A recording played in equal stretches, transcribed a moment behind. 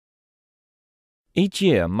Each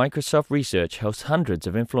year, Microsoft Research hosts hundreds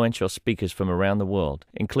of influential speakers from around the world,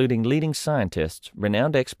 including leading scientists,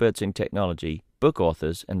 renowned experts in technology, book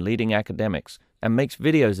authors, and leading academics, and makes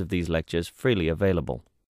videos of these lectures freely available.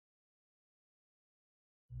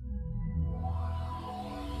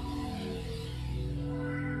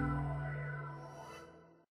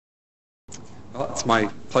 Well, it's my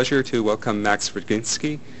pleasure to welcome Max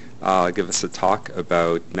Rudzinski, give us a talk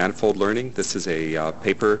about manifold learning. This is a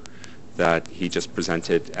paper that he just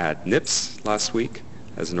presented at NIPS last week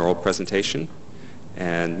as an oral presentation.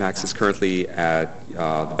 And Max is currently at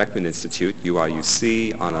the Beckman Institute,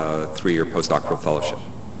 UIUC, on a 3-year postdoctoral fellowship.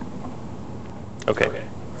 Okay.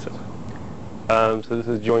 So this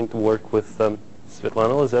is joint work with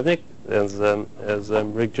Svetlana Lazebnik. As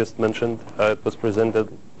Rick just mentioned, it was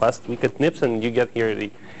presented last week at NIPS, and you get here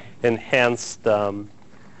the enhanced and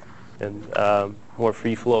more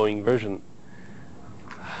free-flowing version.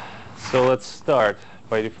 So let's start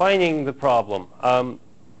by defining the problem.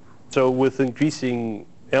 So with increasing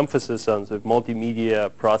emphasis on sort of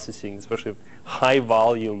multimedia processing, especially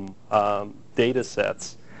high-volume data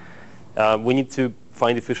sets, we need to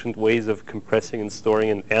find efficient ways of compressing and storing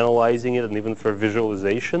and analyzing it, and even for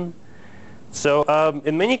visualization. So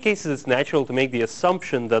in many cases, it's natural to make the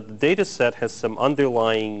assumption that the data set has some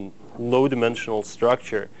underlying low-dimensional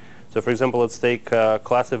structure. So for example, let's take a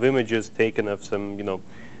class of images taken of some,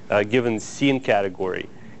 given scene category,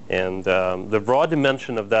 and the raw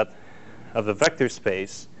dimension of the vector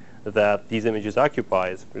space that these images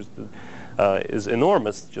occupy is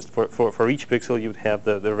enormous. Just for each pixel, you'd have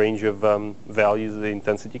the range of values the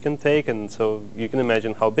intensity can take, and so you can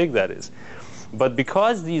imagine how big that is. But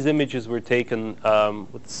because these images were taken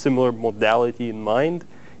with similar modality in mind,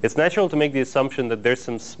 it's natural to make the assumption that there's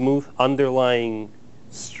some smooth underlying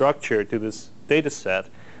structure to this data set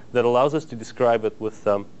that allows us to describe it with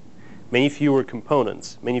many fewer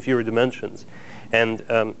components, many fewer dimensions. And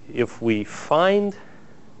if we find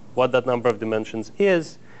what that number of dimensions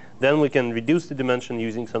is, then we can reduce the dimension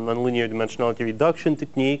using some nonlinear dimensionality reduction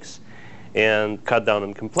techniques and cut down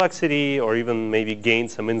on complexity, or even maybe gain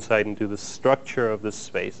some insight into the structure of this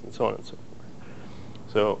space, and so on and so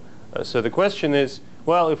forth. So the question is,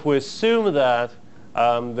 well, if we assume that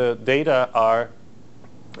the data are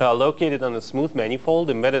located on a smooth manifold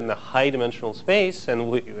embedded in a high-dimensional space, and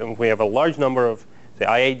we have a large number of, say,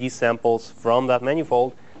 IID samples from that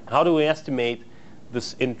manifold, how do we estimate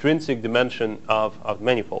this intrinsic dimension of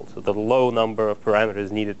manifold, so the low number of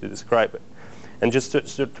parameters needed to describe it? And just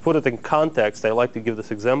to put it in context, I like to give this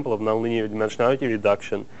example of nonlinear dimensionality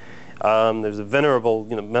reduction. There's a venerable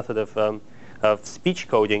method of speech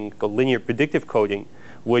coding called linear predictive coding,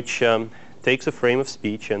 which takes a frame of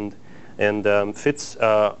speech and fits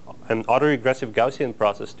an autoregressive Gaussian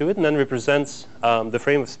process to it, and then represents the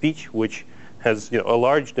frame of speech, which has a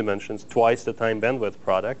large dimensions, twice the time bandwidth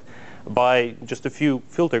product, by just a few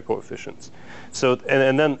filter coefficients. So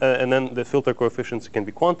and then the filter coefficients can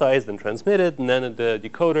be quantized and transmitted, and then at the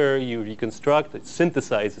decoder you reconstruct,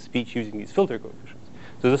 synthesize the speech using these filter coefficients.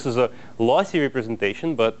 So this is a lossy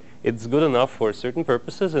representation, but it's good enough for certain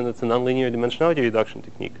purposes, and it's a nonlinear dimensionality reduction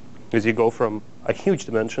technique, because you go from a huge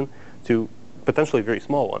dimension to potentially a very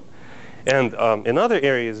small one. And in other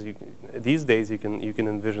areas, these days you can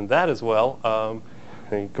envision that as well.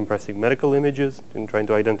 Compressing medical images and trying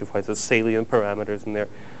to identify the salient parameters in there.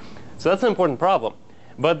 So that's an important problem.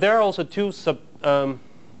 But there are also two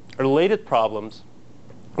related problems.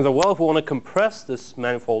 So, well, if we want to compress this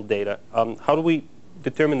manifold data, how do we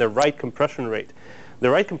determine the right compression rate? The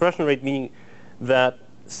right compression rate meaning that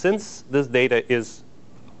since this data is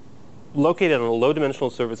located on a low-dimensional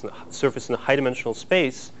surface in a high-dimensional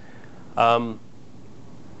space,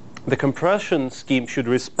 the compression scheme should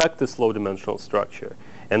respect this low-dimensional structure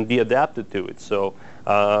and be adapted to it. So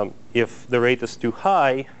if the rate is too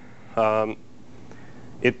high,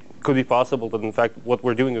 it could be possible that, in fact, what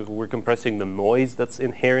we're doing is we're compressing the noise that's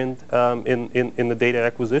inherent in the data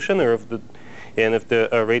acquisition, or if the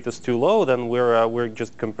rate is too low, then we're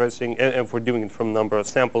just compressing. And if we're doing it from number of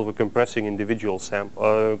samples, we're compressing individual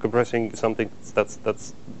sample, compressing something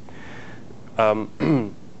that's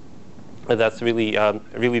that's really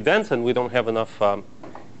dense, and we don't have enough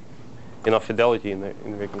fidelity in the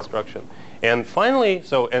reconstruction. And finally,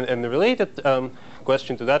 and the related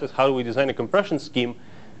question to that is, how do we design a compression scheme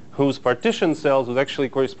whose partition cells would actually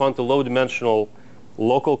correspond to low-dimensional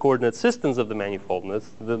local coordinate systems of the manifold? And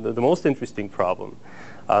that's the most interesting problem.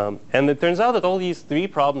 And it turns out that all these three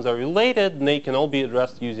problems are related, and they can all be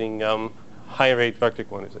addressed using high-rate vector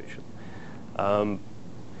quantization.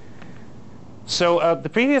 So the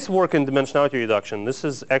previous work in dimensionality reduction, this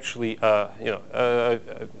is actually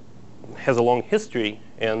has a long history,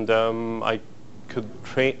 and I could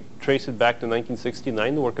trace it back to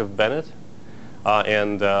 1969, the work of Bennett,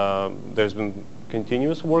 and there's been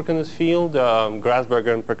continuous work in this field.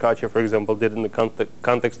 Grasberger and Percaccia, for example, did in the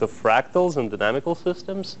context of fractals and dynamical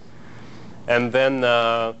systems. And then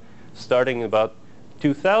starting about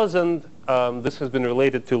 2000, this has been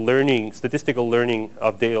related to learning, statistical learning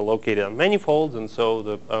of data located on manifolds. And so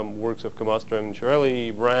the works of Comastro and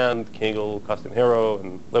Chiarelli, Brand, Kegel, Castanheiro,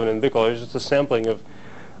 and Levin and Bickel is just a sampling of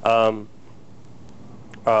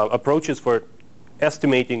approaches for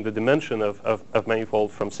estimating the dimension of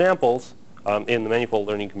manifold from samples in the manifold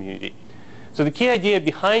learning community. So the key idea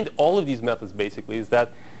behind all of these methods basically is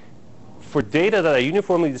that for data that are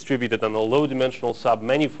uniformly distributed on a low-dimensional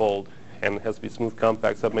submanifold and has to be smooth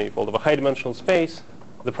compact submanifold of a high-dimensional space,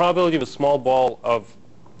 the probability of a small ball of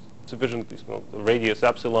sufficiently small radius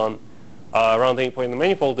epsilon around any point in the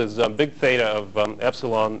manifold is big theta of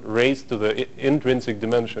epsilon raised to the intrinsic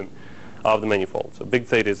dimension of the manifold. So big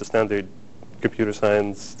theta is a standard computer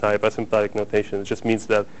science type asymptotic notation. It just means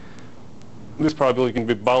that this probability can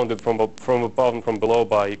be bounded from above and from below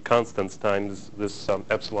by constants times this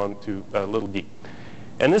epsilon to little d.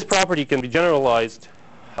 And this property can be generalized.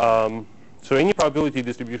 So any probability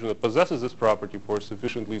distribution that possesses this property for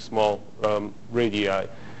sufficiently small radii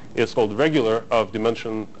is called regular of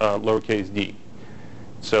dimension lowercase d.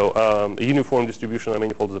 So a uniform distribution on a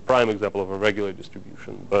manifold is a prime example of a regular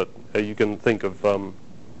distribution. But you can think of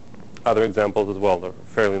other examples as well. They're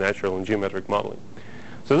fairly natural in geometric modeling.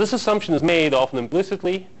 So this assumption is made often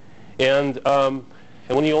implicitly, and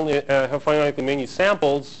when you only have finitely many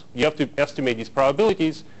samples, you have to estimate these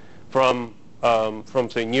probabilities from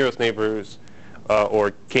say nearest neighbors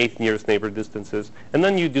or kth nearest neighbor distances, and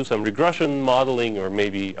then you do some regression modeling or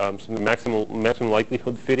maybe some maximum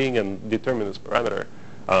likelihood fitting and determine this parameter,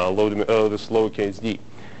 this lowercase d.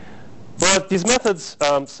 But these methods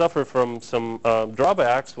suffer from some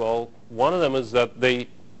drawbacks. Well, one of them is that they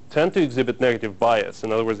tend to exhibit negative bias.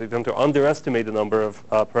 In other words, they tend to underestimate the number of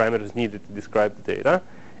parameters needed to describe the data.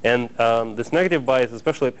 And this negative bias is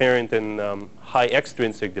especially apparent in high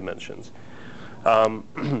extrinsic dimensions. And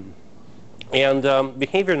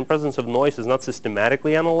behavior in the presence of noise is not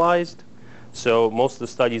systematically analyzed. So most of the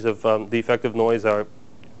studies of the effect of noise are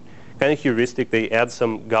kind of heuristic. They add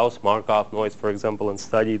some Gauss-Markov noise, for example, and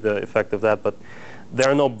study the effect of that. But there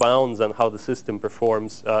are no bounds on how the system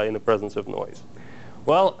performs in the presence of noise.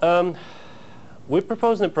 Well, we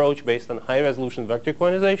propose an approach based on high-resolution vector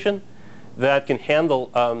quantization that can handle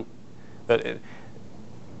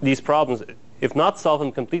these problems. If not solve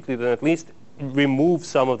them completely, then at least remove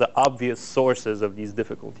some of the obvious sources of these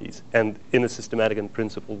difficulties, and in a systematic and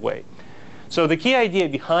principled way. So the key idea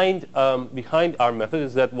behind our method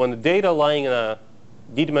is that when the data lying in a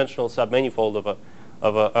d-dimensional submanifold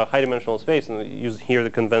of a high-dimensional space, and we use here the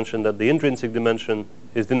convention that the intrinsic dimension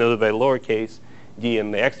is denoted by lowercase d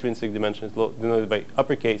and the extrinsic dimension is denoted by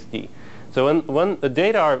uppercase d. So when the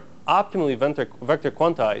data are optimally vector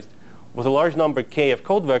quantized with a large number k of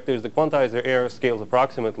code vectors, the quantizer error scales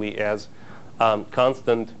approximately as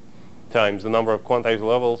constant times the number of quantizer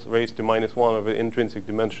levels raised to -1 of the intrinsic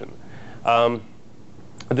dimension.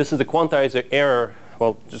 This is the quantizer error.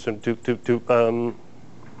 Well, just to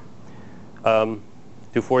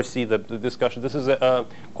foresee the discussion, this is a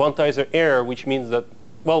quantizer error, which means that,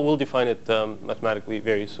 well, we'll define it mathematically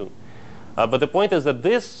very soon. But the point is that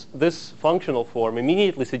this functional form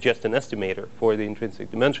immediately suggests an estimator for the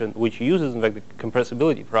intrinsic dimension, which uses, in fact, the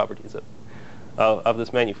compressibility properties of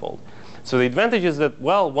this manifold. So the advantage is that,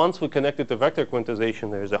 well, once we connect it to vector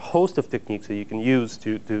quantization, there's a host of techniques that you can use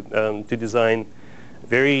to design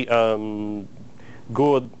very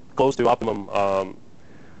good, close to optimum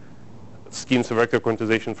schemes of vector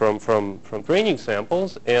quantization from training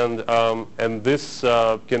samples, and this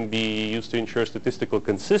can be used to ensure statistical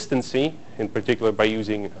consistency, in particular by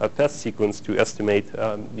using a test sequence to estimate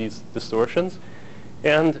these distortions,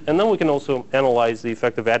 and then we can also analyze the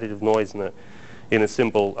effect of additive noise in a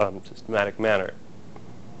simple systematic manner.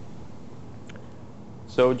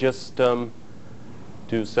 So just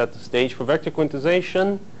to set the stage for vector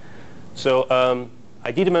quantization, so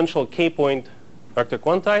a d-dimensional k-point vector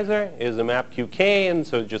quantizer is a map qk, and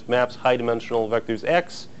so it just maps high-dimensional vectors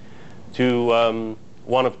x to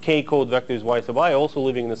one of k code vectors y sub I, also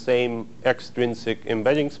living in the same extrinsic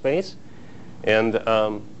embedding space. And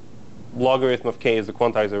logarithm of k is the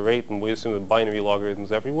quantizer rate, and we assume that binary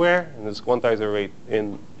logarithms everywhere, and this quantizer rate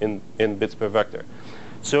in bits per vector.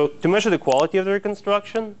 So to measure the quality of the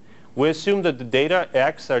reconstruction, we assume that the data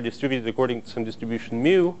x are distributed according to some distribution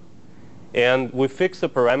mu, and we fix a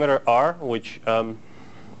parameter r, which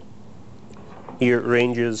here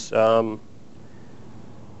ranges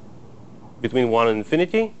between 1 and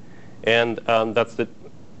infinity, and that's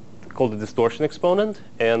called the distortion exponent.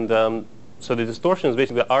 And so the distortion is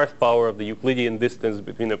basically the rth power of the Euclidean distance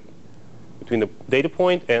between the data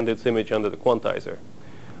point and its image under the quantizer.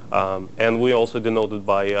 And we also denote it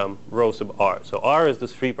by rho sub r. So r is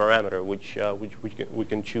this free parameter which we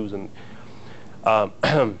can choose.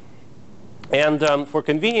 And for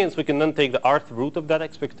convenience, we can then take the rth root of that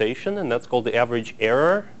expectation, and that's called the average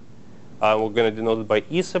error. We're going to denote it by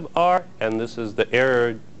E sub r, and this is the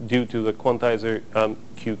error due to the quantizer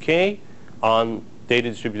qk on data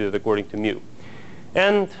distributed according to mu.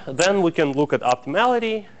 And then we can look at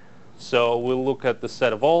optimality. So we'll look at the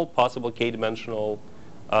set of all possible d-dimensional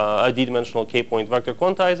k-point vector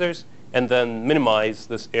quantizers, and then minimize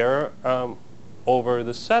this error over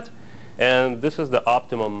the set. And this is the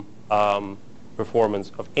optimum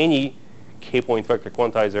performance of any k-point vector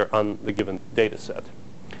quantizer on the given data set.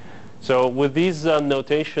 So with these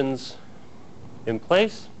notations in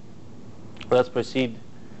place, let's proceed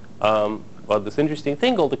about this interesting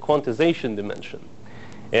thing called the quantization dimension.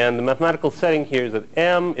 And the mathematical setting here is that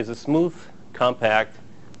M is a smooth, compact,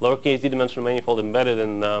 lowercase d-dimensional manifold embedded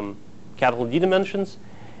in capital D dimensions,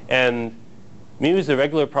 and mu is the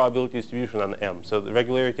regular probability distribution on M. So the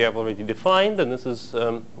regularity I've already defined, and this is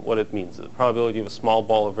what it means. The probability of a small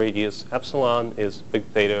ball of radius epsilon is big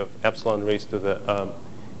theta of epsilon raised to the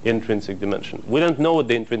intrinsic dimension. We don't know what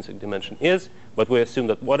the intrinsic dimension is, but we assume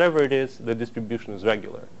that whatever it is, the distribution is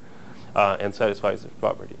regular and satisfies this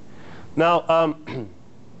property. Now,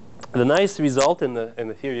 the nice result in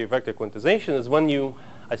the theory of vector quantization is when you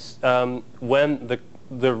when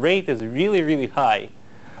the rate is really, really high,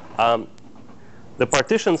 the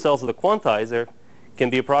partition cells of the quantizer can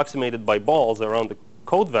be approximated by balls around the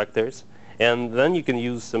code vectors, and then you can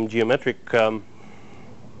use some geometric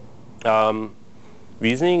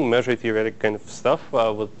reasoning, measure theoretic kind of stuff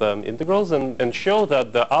with integrals, and show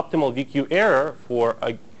that the optimal VQ error for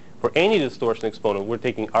any distortion exponent, we're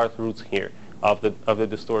taking rth roots here of the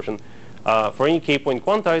distortion, for any k-point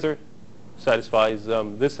quantizer satisfies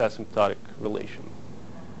this asymptotic relation.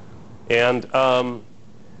 And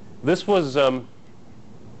this was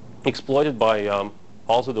exploited by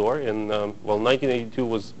Alzador in, 1982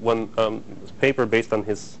 was when this paper based on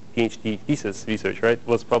his PhD thesis research, right,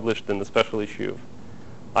 was published in the special issue of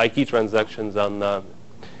IT Transactions on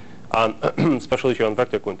special issue on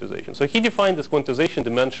vector quantization. So he defined this quantization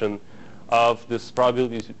dimension of this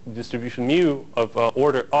probability distribution mu of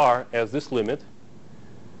order r as this limit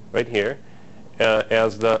right here.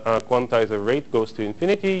 As the quantizer rate goes to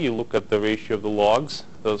infinity, you look at the ratio of the logs.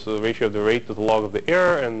 So the ratio of the rate to the log of the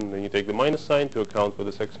error, and then you take the minus sign to account for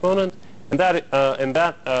this exponent. And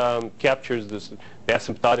that captures the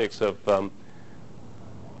asymptotics of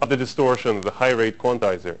the distortion of the high rate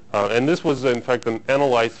quantizer. And this was, in fact,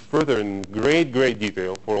 analyzed further in great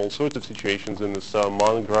detail for all sorts of situations in this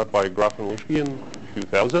monograph by Graf and Luschke in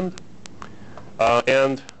 2000.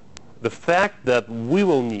 And the fact that we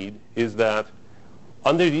will need is that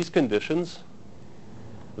under these conditions,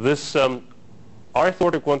 this rth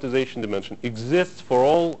order quantization dimension exists for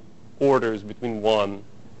all orders between 1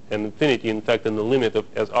 and infinity. In fact, in the limit of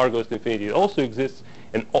as r goes to infinity, it also exists.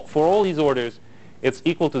 And for all these orders, it's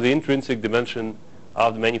equal to the intrinsic dimension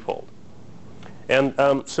of the manifold. And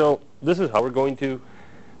so this is how we're going to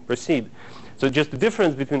proceed. So just the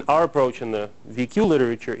difference between our approach and the VQ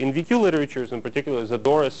literature. In VQ literatures in particular,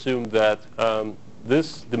 Zador assumed that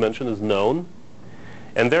this dimension is known.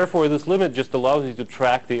 And therefore, this limit just allows you to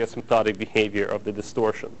track the asymptotic behavior of the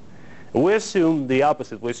distortion. And we assume the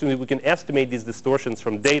opposite. We assume that we can estimate these distortions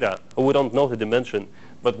from data. We don't know the dimension.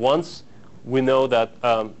 But once we know that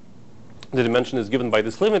the dimension is given by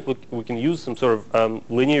this limit, we can use some sort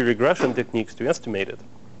of linear regression techniques to estimate it.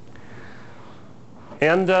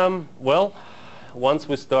 And well, once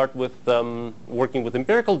we start with working with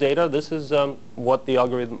empirical data, this is what the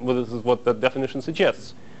algorithm, well, this is what the definition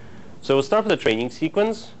suggests. So we'll start with a training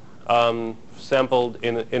sequence sampled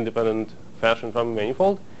in an independent fashion from a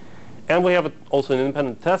manifold. And we have also an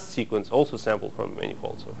independent test sequence also sampled from a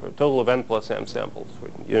manifold. So for a total of n plus m samples,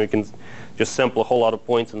 you can just sample a whole lot of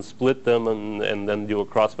points and split them and then do a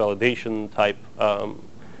cross-validation type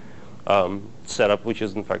setup, which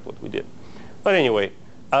is in fact what we did. But anyway,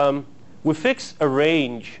 we fix a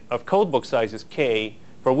range of codebook sizes k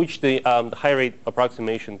for which the high rate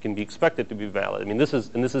approximation can be expected to be valid. I mean, this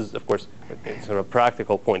is of course sort of a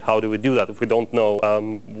practical point. How do we do that if we don't know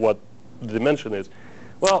what the dimension is?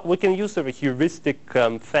 Well, we can use sort of a heuristic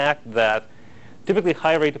fact that typically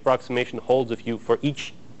high rate approximation holds if you, for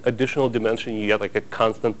each additional dimension, you get like a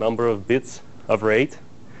constant number of bits of rate.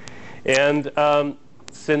 And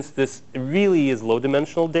since this really is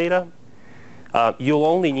low-dimensional data, you'll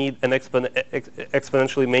only need an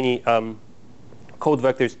exponentially many code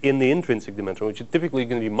vectors in the intrinsic dimension, which is typically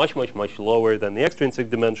going to be much, much, much lower than the extrinsic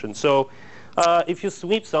dimension. So if you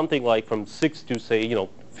sweep something like from 6 to, say,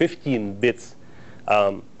 15 bits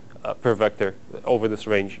per vector over this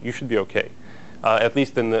range, you should be OK, at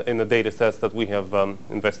least in the data sets that we have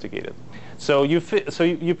investigated. So you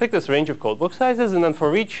pick this range of codebook sizes, and then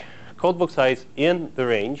for each codebook size in the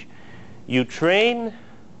range, you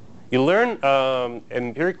learn an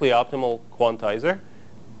empirically optimal quantizer,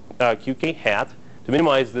 QK hat, to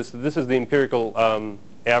minimize this. This is the empirical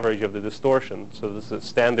average of the distortion. So this is a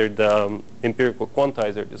standard empirical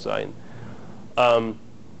quantizer design. And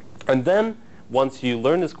then once you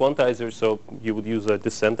learn this quantizer, so you would use a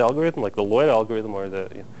descent algorithm like the Lloyd algorithm or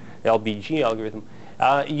the LBG algorithm,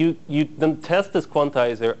 you then test this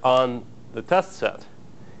quantizer on the test set,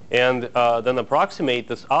 and then approximate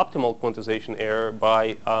this optimal quantization error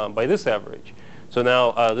by this average. So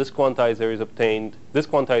now this quantizer is obtained. This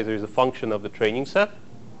quantizer is a function of the training set.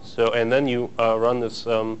 So and then you run this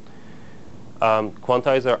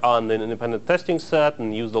quantizer on an independent testing set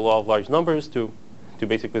and use the law of large numbers to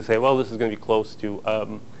basically say, well, this is going to be close to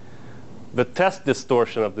the test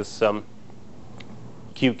distortion of this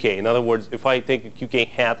QK. In other words, if I take a QK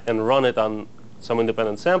hat and run it on some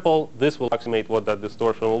independent sample, this will approximate what that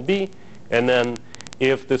distortion will be. And then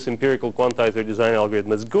if this empirical quantizer design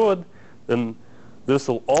algorithm is good, then this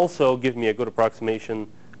will also give me a good approximation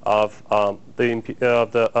of the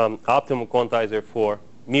optimal quantizer for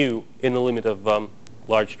mu in the limit of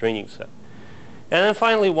large training set. And then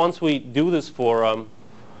finally, once we do this for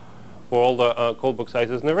all the codebook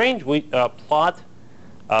sizes in the range, we plot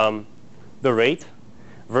the rate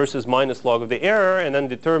versus minus log of the error, and then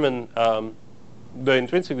determine the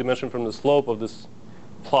intrinsic dimension from the slope of this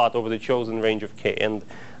plot over the chosen range of k. And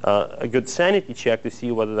a good sanity check to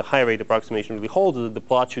see whether the high rate approximation really holds is that the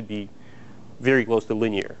plot should be very close to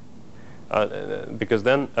linear, because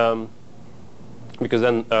then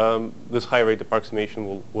this high rate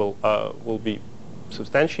approximation will be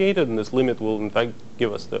substantiated, and this limit will in fact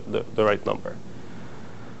give us the right number.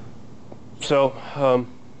 So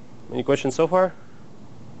any questions so far?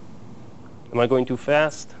 Am I going too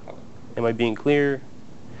fast? Am I being clear?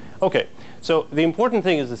 OK. So the important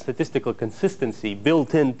thing is the statistical consistency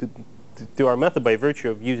built into our method by virtue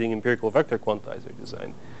of using empirical vector quantizer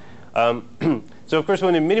design. So of course,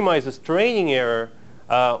 when we minimize this training error,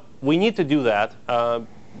 we need to do that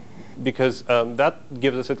because that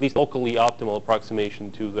gives us at least locally optimal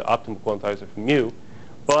approximation to the optimal quantizer for mu.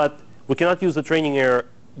 But we cannot use the training error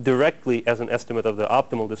directly as an estimate of the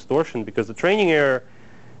optimal distortion, because the training error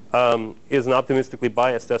is an optimistically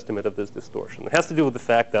biased estimate of this distortion. It has to do with the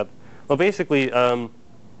fact that, well, basically,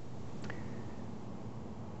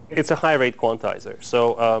 it's a high-rate quantizer.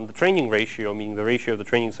 So the training ratio, meaning the ratio of the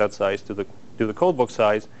training set size to the codebook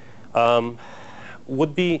size,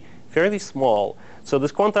 would be fairly small. So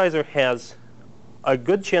this quantizer has a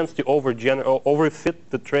good chance to overfit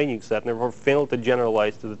the training set and therefore fail to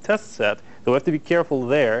generalize to the test set. So we have to be careful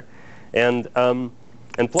there. And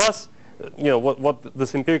plus, what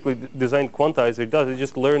this empirically designed quantizer does, it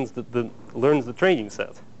just learns the training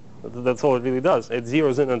set. That's all it really does. It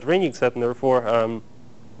zeroes in on the training set, and therefore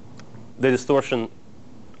the distortion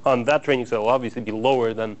on that training set will obviously be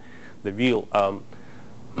lower than the real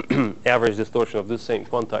average distortion of this same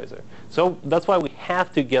quantizer. So that's why we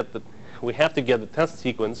have to get the test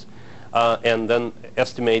sequence and then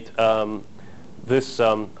estimate this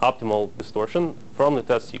optimal distortion from the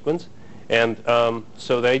test sequence. And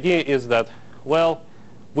so the idea is that, well,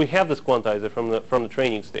 we have this quantizer from the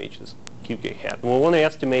training stage, this QK hat. And we want to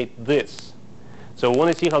estimate this. So we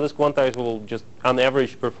want to see how this quantizer will just, on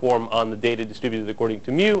average, perform on the data distributed according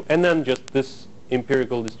to mu. And then just this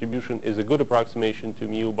empirical distribution is a good approximation to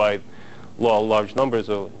mu by law of large numbers,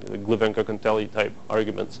 or Glivenko-Contelli type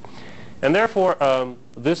arguments. And therefore,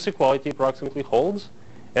 this equality approximately holds.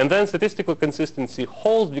 And then statistical consistency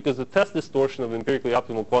holds because the test distortion of the empirically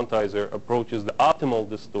optimal quantizer approaches the optimal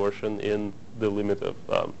distortion in the limit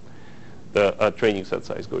of the training set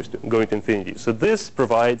size going to infinity. So this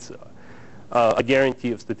provides a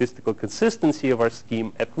guarantee of statistical consistency of our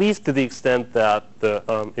scheme, at least to the extent that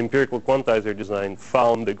the empirical quantizer design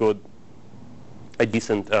found a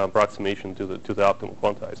decent approximation to the optimal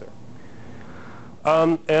quantizer.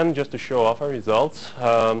 And just to show off our results,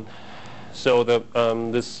 so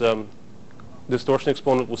this distortion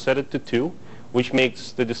exponent will set it to 2, which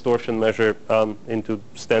makes the distortion measure into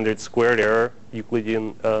standard squared error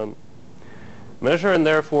Euclidean measure, and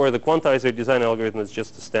therefore the quantizer design algorithm is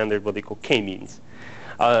just a standard what they call k-means.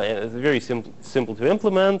 It's very simple to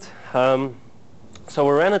implement. So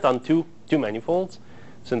we ran it on two manifolds,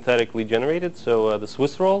 synthetically generated. So the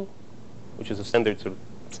Swiss roll, which is a standard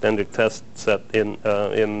test set in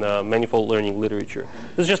manifold learning literature.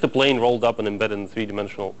 This is just a plane rolled up and embedded in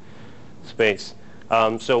three-dimensional space.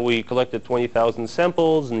 So we collected 20,000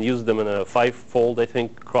 samples and used them in a 5-fold, I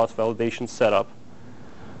think, cross-validation setup.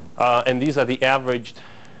 And these are the averaged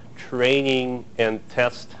training and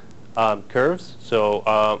test curves. So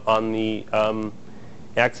on the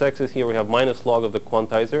x-axis here we have minus log of the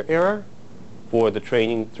quantizer error for the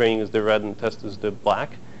training. Training is the red and test is the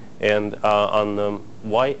black. And on the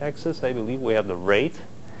y-axis, I believe, we have the rate.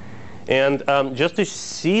 And just to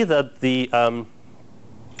see that the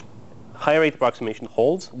high rate approximation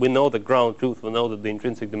holds, we know the ground truth. We know that the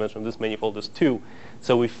intrinsic dimension of this manifold is 2.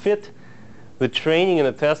 So we fit the training and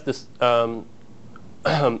the test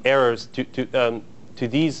errors to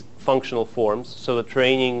these functional forms. So the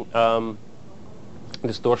training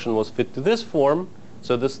distortion was fit to this form.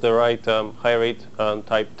 So this is the right high rate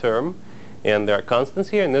type term. And there are constants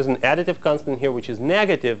here. And there's an additive constant here, which is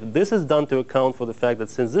negative. This is done to account for the fact that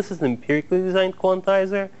since this is an empirically designed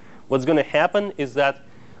quantizer, what's going to happen is that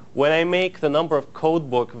when I make the number of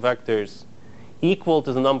codebook vectors equal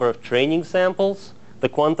to the number of training samples, the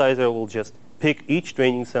quantizer will just pick each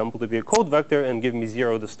training sample to be a code vector and give me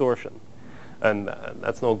 0 distortion. And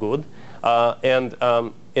that's no good.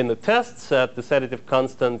 In the test set, this additive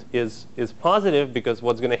constant is positive because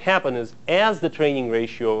what's going to happen is as the training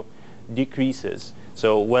ratio decreases,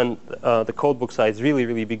 so when the codebook size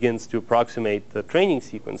really begins to approximate the training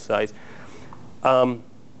sequence size,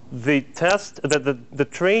 the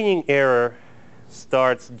training error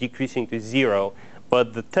starts decreasing to 0,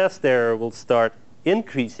 but the test error will start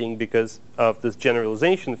increasing because of this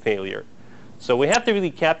generalization failure. So we have to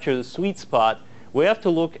really capture the sweet spot. We have to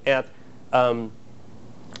look at the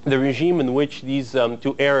regime in which these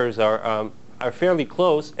two errors are fairly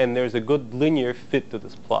close, and there's a good linear fit to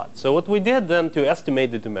this plot. So what we did then to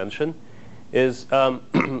estimate the dimension is,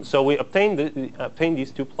 so we obtained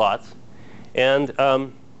these two plots, and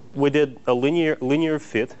we did a linear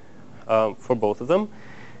fit for both of them,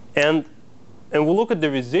 and we'll look at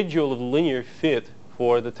the residual of the linear fit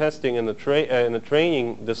for the testing and the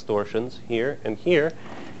training distortions here and here,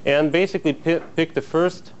 and basically pick the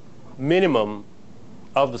first minimum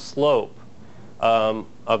of the slope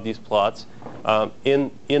of these plots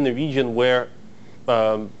in the region where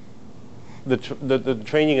the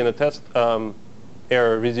training and the test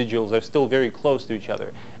error residuals are still very close to each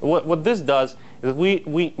other. And what this does is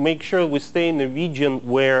we make sure we stay in the region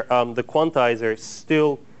where the quantizer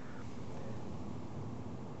still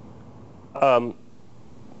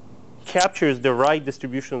captures the right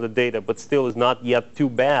distribution of the data, but still is not yet too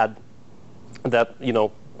bad that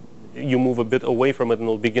you move a bit away from it and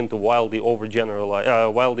it'll begin to wildly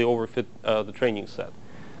overfit the training set.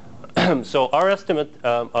 So our estimate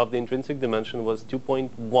of the intrinsic dimension was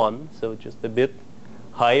 2.1, so just a bit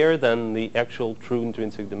higher than the actual true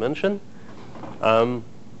intrinsic dimension. So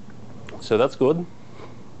that's good.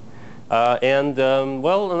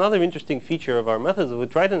 Well, another interesting feature of our method is we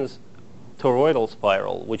tried in this toroidal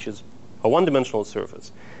spiral, which is a one-dimensional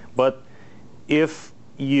surface. But if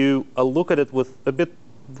you look at it with a bit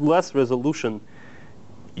less resolution,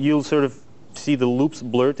 you'll sort of see the loops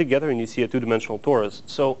blur together and you see a two-dimensional torus.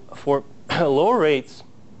 So for lower rates,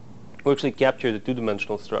 we actually capture the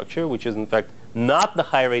two-dimensional structure, which is in fact not the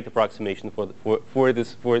high rate approximation for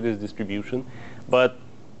this distribution. But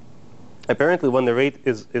apparently when the rate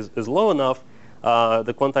is low enough,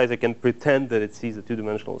 the quantizer can pretend that it sees a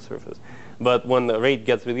two-dimensional surface. But when the rate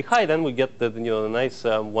gets really high, then we get the nice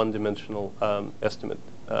one-dimensional estimate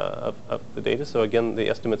of the data. So again, the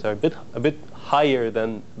estimates are a bit higher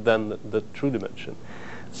than the true dimension.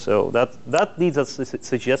 So that leads us to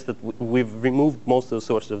suggest that we've removed most of the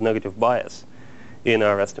sources of negative bias in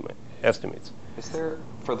our estimates. Is there,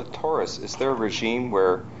 for the torus, is there a regime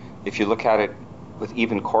where if you look at it with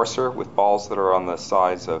even coarser, with balls that are on the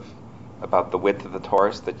size of about the width of the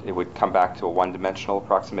torus, that it would come back to a one-dimensional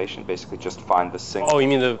approximation, basically just find the single? Oh, you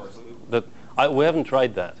mean we haven't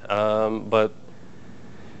tried that, but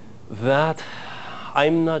that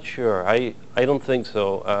I'm not sure. I don't think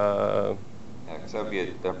so. Yeah, because that would be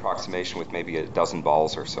an approximation with maybe a dozen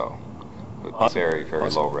balls or so. It would be very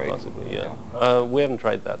low rate. Possibly, yeah. We haven't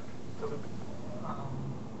tried that.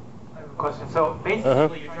 I have a question. So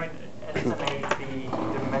basically, you're trying to estimate the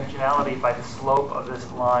dimensionality by the slope of this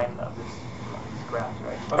line of this graph,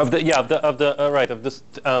 right?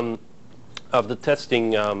 Of the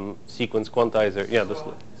testing sequence quantizer. Yeah.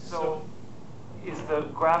 So is the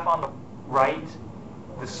graph on the right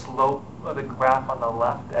the slope the graph on the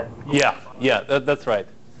left at... Yeah, that's right.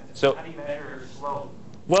 So, how do you measure slope?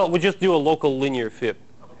 well, we just do a local linear fit.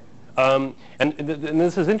 Okay. And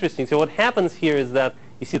this is interesting. So what happens here is that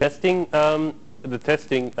you see the testing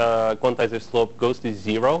quantizer slope goes to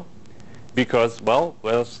 0 because, well,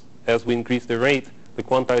 as we increase the rate, the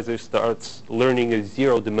quantizer starts learning a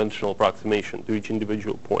 0-dimensional approximation to each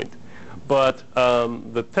individual point. But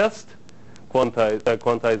the test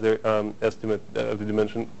quantizer estimate of the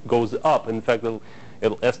dimension goes up. In fact,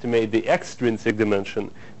 it'll estimate the extrinsic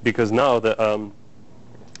dimension because now the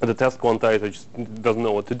test quantizer just doesn't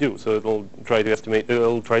know what to do. So it'll try to estimate,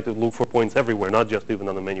 it'll try to look for points everywhere, not just even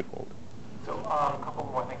on the manifold. So a couple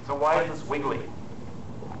more things. So why is this wiggly?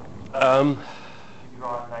 You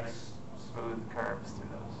draw nice smooth curves through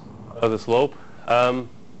those. The slope? I mean,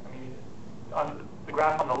 on the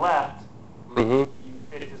graph on the left, you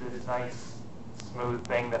fit to this nice smooth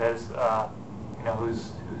thing that has, you know,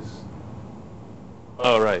 whose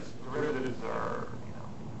Oh, right. derivatives are, you know,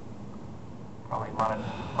 probably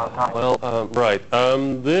monotonic. Well, right.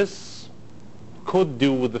 This could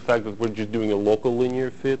do with the fact that we're just doing a local linear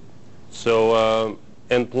fit. So,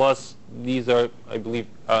 and plus, these are, I believe,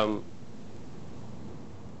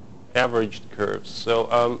 averaged curves.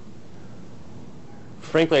 So,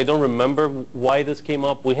 frankly, I don't remember why this came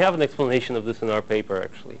up. We have an explanation of this in our paper,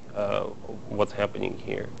 actually, what's happening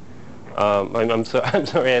here. I'm sorry,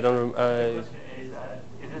 I don't remember.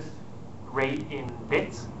 Is this rate in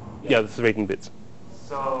bits? Yeah, this is rate in bits.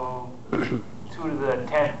 So 2 to the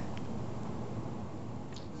 10th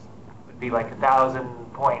would be like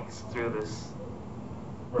 1,000 points through this.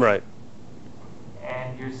 Right.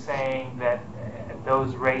 And you're saying that at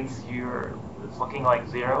those rates, it's looking like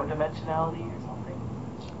 0 dimensionality or something?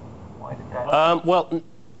 Why did that? Well,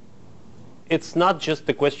 it's not just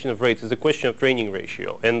the question of rates, it's a question of training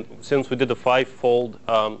ratio. And since we did a 5-fold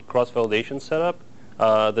cross-validation setup,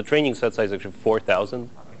 the training set size is actually 4,000.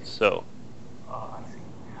 So, I see.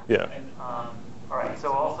 yeah. And, all right,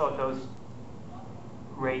 so also at those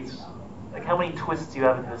rates, like how many twists do you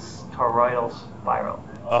have in this toroidal spiral?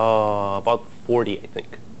 About 40, I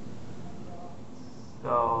think.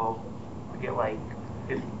 So we get like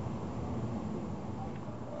 50,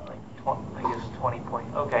 like 20, I guess 20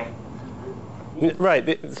 points. Okay.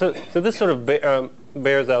 Right. So this sort of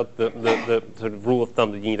bears out the sort of rule of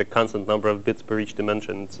thumb that you need a constant number of bits per each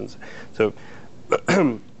dimension. So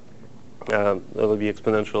it'll be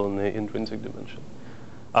exponential in the intrinsic dimension.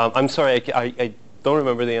 I'm sorry, I don't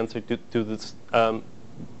remember the answer to this sort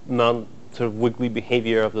of wiggly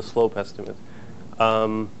behavior of the slope estimate.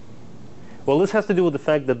 Well, this has to do with the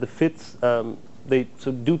fact that the fits they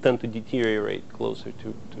do tend to deteriorate closer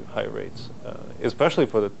to high rates, especially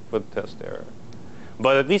for the test error.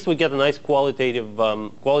 But at least we get a nice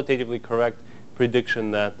qualitatively correct prediction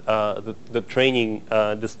that the training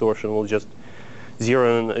distortion will just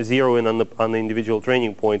zero in on the individual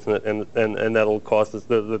training points, and that'll cause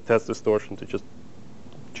the test distortion to just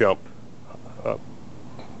jump up.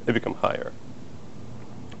 They become higher.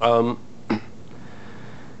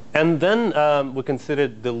 And then we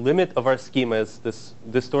considered the limit of our schema as this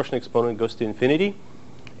distortion exponent goes to infinity.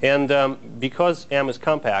 And because M is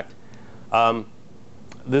compact,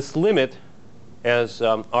 this limit, as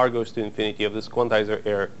R goes to infinity of this quantizer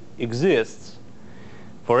error, exists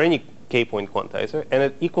for any k-point quantizer, and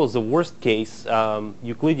it equals the worst case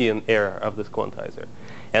Euclidean error of this quantizer.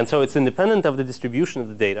 And so it's independent of the distribution of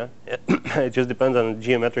the data. It just depends on the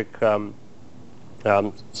geometric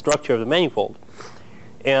structure of the manifold.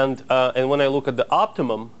 And when I look at the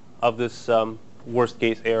optimum of this worst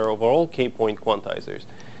case error over all k-point quantizers,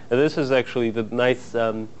 this is actually the nice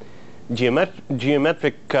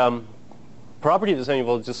geometric property of this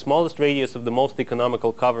manifold. It's the smallest radius of the most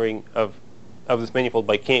economical covering of this manifold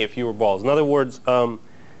by k fewer balls. In other words,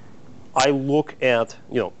 I look at,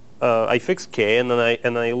 I fix k, and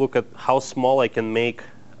then I look at how small I can make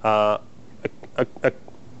a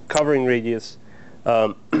covering radius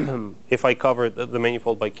if I cover the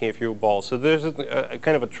manifold by k fewer balls. So there's a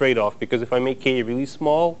kind of a trade-off, because if I make k really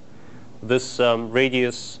small, this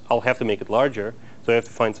radius, I'll have to make it larger. So I have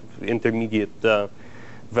to find some intermediate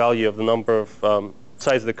value of the number of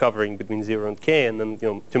size of the covering between 0 and k, and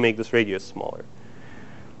then to make this radius smaller.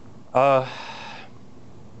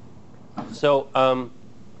 So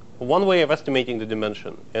one way of estimating the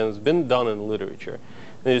dimension, and it's been done in the literature,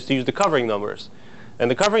 is to use the covering numbers. And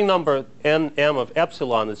the covering number nm of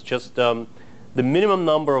epsilon is just the minimum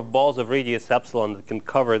number of balls of radius epsilon that can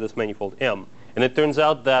cover this manifold M. And it turns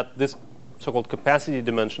out that this so-called capacity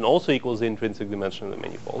dimension also equals the intrinsic dimension of the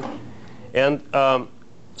manifold. And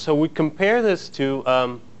so we compare this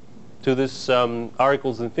to R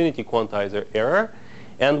equals infinity quantizer error.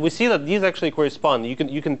 And we see that these actually correspond. You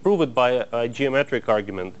can prove it by a geometric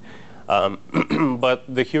argument. But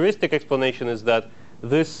the heuristic explanation is that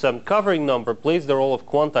this covering number plays the role of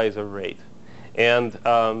quantizer rate. And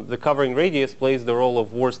the covering radius plays the role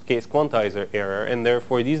of worst case quantizer error. And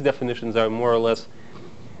therefore, these definitions are more or less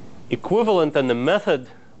equivalent. And the method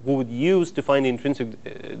we would use to find the intrinsic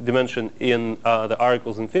dimension in the R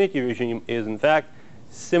equals infinity regime is, in fact,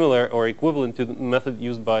 similar or equivalent to the method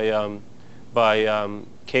used by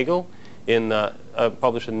Kegel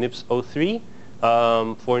published in NIPS 03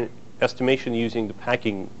 for estimation using the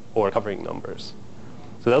packing or covering numbers.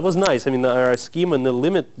 So that was nice. I mean, our scheme and the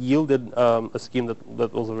limit yielded a scheme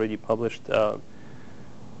that was already published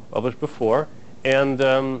before. And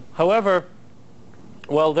however,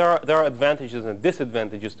 well, there are advantages and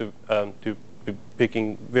disadvantages to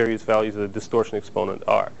picking various values of the distortion exponent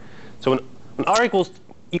R. So when R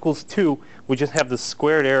equals 2, we just have the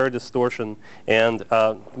squared error distortion, and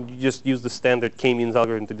you just use the standard k-means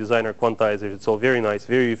algorithm to design our quantizers. It's all very nice,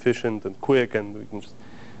 very efficient and quick, and we can just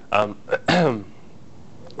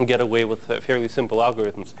get away with fairly simple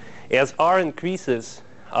algorithms. As R increases,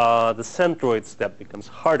 the centroid step becomes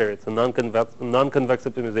harder. It's a non-convex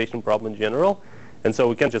optimization problem in general, and so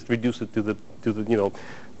we can't just reduce it to the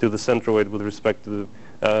centroid with respect to the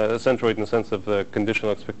centroid in the sense of the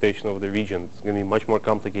conditional expectation of the region. It's going to be much more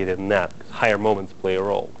complicated than that, because higher moments play a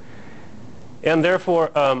role. And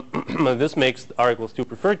therefore, this makes R equals 2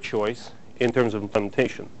 preferred choice in terms of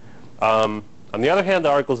implementation. On the other hand,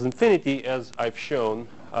 R equals infinity, as I've shown,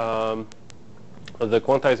 the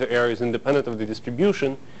quantizer error is independent of the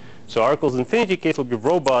distribution. So R equals infinity case will be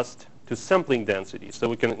robust to sampling density. So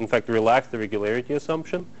we can, in fact, relax the regularity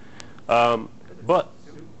assumption. But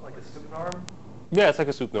like a soup norm? Yeah, it's like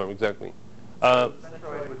a soup norm, exactly. The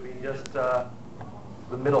centroid would be just the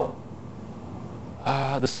middle.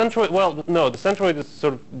 The centroid, well, no, the centroid is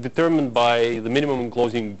sort of determined by the minimum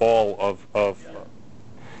enclosing ball of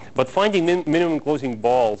but finding minimum enclosing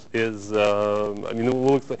balls is, I mean, it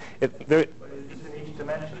looks like But it's in each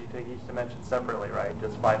dimension. You take each dimension separately, right?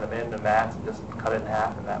 Just find them in the mass and just cut it in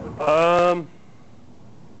half, and that would.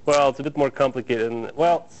 Well, it's a bit more complicated. And,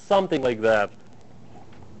 well, something like that.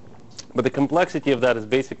 But the complexity of that is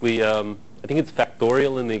basically, I think it's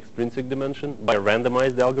factorial in the extrinsic dimension by a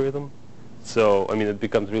randomized algorithm. So, I mean, it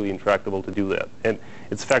becomes really intractable to do that. And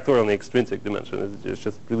it's factorial in the extrinsic dimension. It's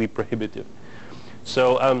just really prohibitive.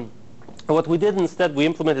 So what we did instead, we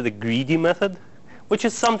implemented a greedy method, which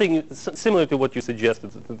is something similar to what you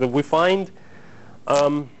suggested. That we find,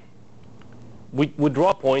 we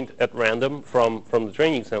draw a point at random from the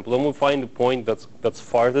training sample, and we find the point that's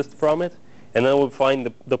farthest from it, and then we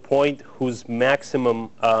find the point whose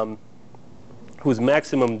maximum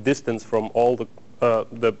distance from all the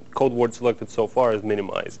code word selected so far is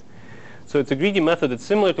minimized. So it's a greedy method. It's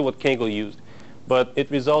similar to what Kegel used, but it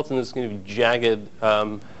results in this kind of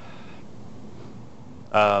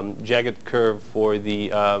jagged curve for the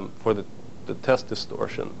test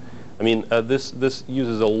distortion. I mean, this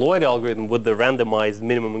uses a Lloyd algorithm with the randomized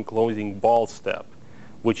minimum enclosing ball step,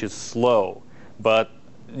 which is slow. But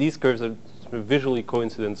these curves are visually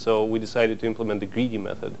coincident, so we decided to implement the greedy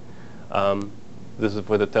method. This is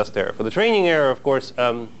for the test error. For the training error, of course,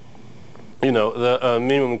 you know, the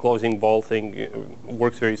minimum enclosing ball thing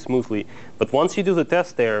works very smoothly. But once you do the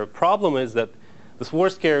test error, problem is that this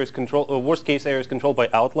worst case error is controlled by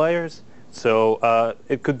outliers. So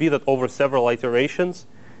it could be that over several iterations,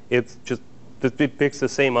 it picks the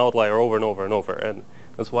same outlier over and over and over. And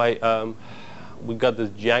that's why we got this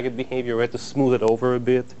jagged behavior. We had to smooth it over a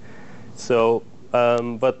bit. So,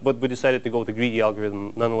 but we decided to go with the greedy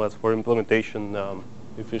algorithm nonetheless for implementation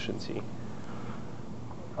efficiency.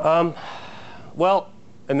 Well,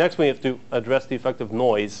 and next we have to address the effect of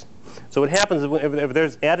noise. So what happens is if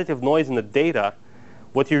there's additive noise in the data,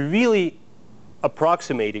 what you're really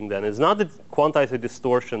approximating then is not the quantizer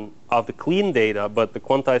distortion of the clean data, but the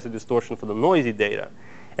quantizer distortion for the noisy data.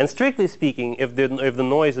 And strictly speaking, if the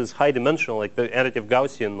noise is high dimensional, like the additive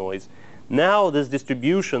Gaussian noise, now this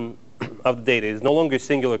distribution of the data is no longer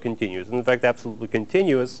singular continuous. In fact, absolutely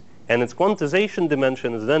continuous, and its quantization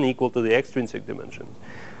dimension is then equal to the extrinsic dimension.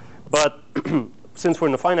 But since we're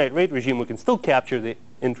in a finite rate regime, we can still capture the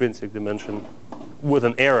intrinsic dimension with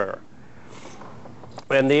an error.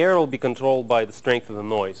 And the error will be controlled by the strength of the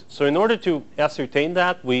noise. So in order to ascertain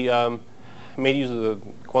that, we made use of the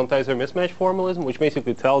quantizer mismatch formalism, which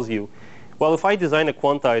basically tells you, well, if I design a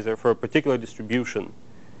quantizer for a particular distribution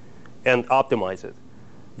and optimize it,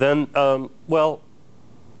 then, well,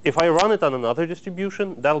 if I run it on another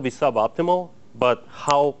distribution, that'll be suboptimal. But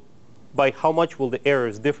how by how much will the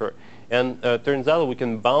errors differ. And turns out we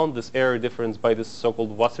can bound this error difference by this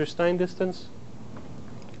so-called Wasserstein distance.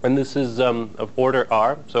 And this is of order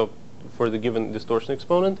r, so for the given distortion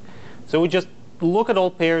exponent. So we just look at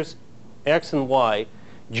all pairs x and y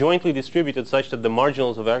jointly distributed such that the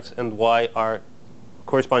marginals of x and y are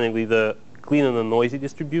correspondingly the clean and the noisy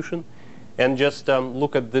distribution, and just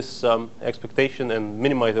look at this expectation and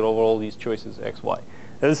minimize it over all these choices x, y.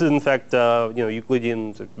 And this is in fact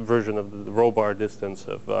Euclidean version of the Robar distance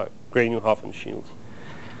of Gray-Newhoff and Shields.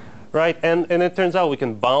 Right, and it turns out we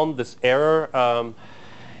can bound this error,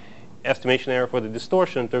 estimation error for the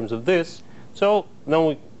distortion in terms of this. So then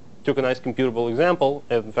we took a nice computable example,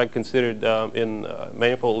 and in fact considered in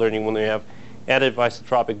manifold learning when we have additive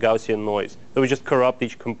isotropic Gaussian noise. So we just corrupt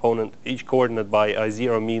each component, each coordinate by a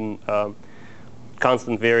zero mean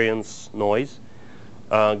constant variance noise,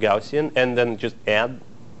 Gaussian, and then just add.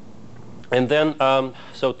 And then,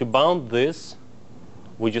 so to bound this,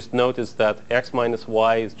 we just notice that x minus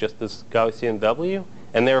y is just this Gaussian w,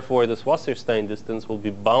 and therefore this Wasserstein distance will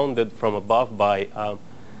be bounded from above by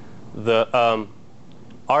the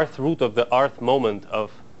rth root of the rth moment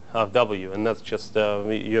of w, and that's just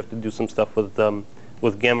you have to do some stuff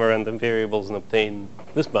with gamma random variables and obtain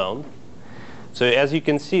this bound. So as you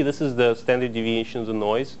can see, this is the standard deviation of the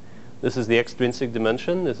noise. This is the extrinsic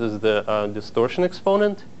dimension. This is the distortion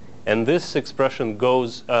exponent, and this expression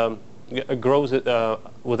grows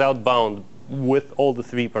without bound with all the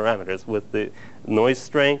three parameters, with the noise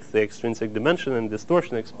strength, the extrinsic dimension, and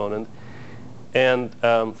distortion exponent. And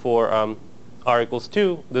for r equals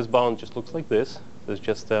 2, this bound just looks like this. There's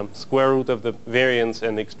just square root of the variance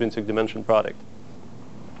and the extrinsic dimension product.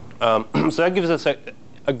 So that gives us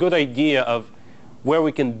a good idea of where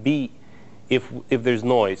we can be if there's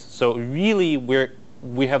noise. So really,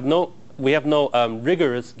 we have no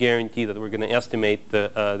rigorous guarantee that we're going to estimate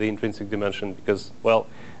the intrinsic dimension because we're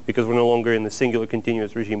no longer in the singular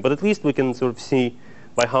continuous regime. But at least we can sort of see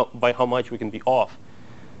by how much we can be off.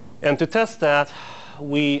 And to test that,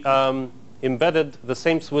 we embedded the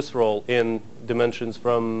same Swiss roll in dimensions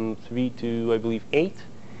from 3 to, I believe, 8,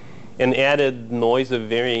 and added noise of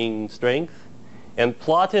varying strength, and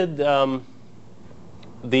plotted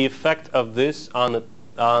the effect of this on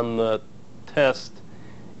the test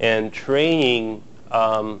and training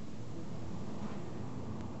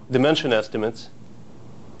dimension estimates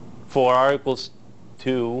for r equals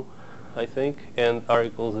 2, I think, and r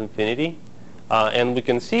equals infinity. And we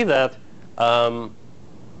can see that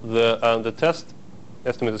the test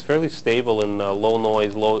estimate is fairly stable in low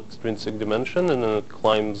noise, low extrinsic dimension, and then it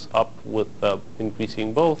climbs up with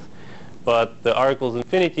increasing both. But the r equals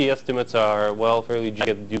infinity estimates are, well, fairly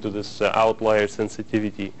jagged due to this outlier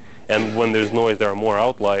sensitivity. And when there's noise, there are more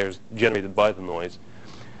outliers generated by the noise.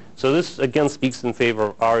 So this, again, speaks in favor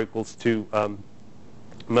of r equals 2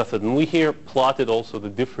 method. And we here plotted also the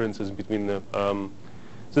differences between the... so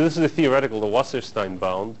this is a theoretical, the Wasserstein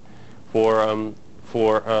bound for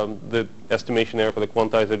the estimation error for the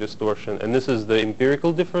quantizer distortion. And this is the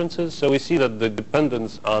empirical differences. So we see that the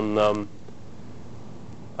dependence on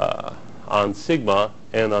sigma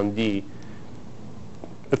and on d,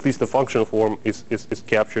 at least the functional form, is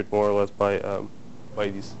captured more or less by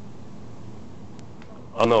these.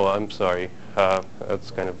 Oh no, I'm sorry.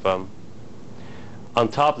 That's kind of on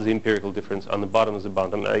top is the empirical difference. On the bottom is the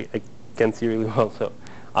bound. I mean, I can't see really well. So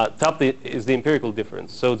top is the empirical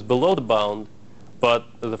difference. So it's below the bound, but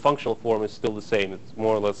the functional form is still the same. It's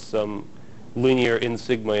more or less linear in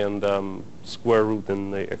sigma and square root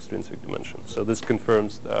in the extrinsic dimension. So this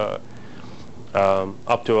confirms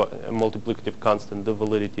up to a multiplicative constant the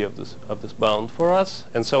validity of this bound for us.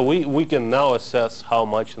 And so we can now assess how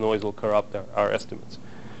much noise will corrupt our estimates.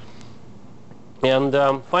 And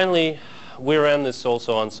finally, we ran this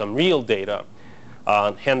also on some real data,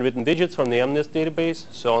 handwritten digits from the MNIST database.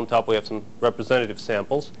 So on top we have some representative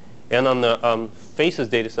samples. And on the faces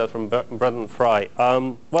data set from Brendan Fry.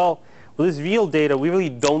 Well, with this real data, we really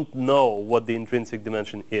don't know what the intrinsic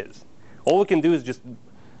dimension is. All we can do is just,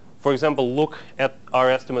 for example, look at our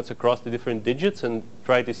estimates across the different digits and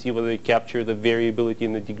try to see whether they capture the variability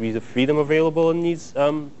and the degrees of freedom available in these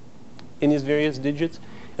various digits.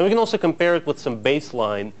 And we can also compare it with some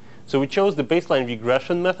baseline. So we chose the baseline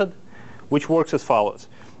regression method, which works as follows.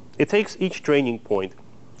 It takes each training point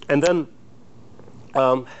and then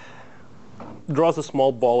draws a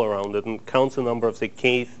small ball around it and counts the number of, say,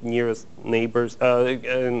 kth nearest neighbors,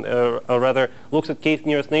 or rather looks at kth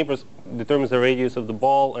nearest neighbors, determines the radius of the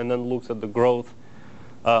ball, and then looks at the growth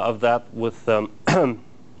of that with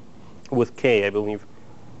with k, I believe.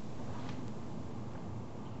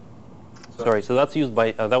 Sorry, so that's used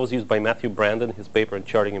by that was used by Matthew Brand in his paper on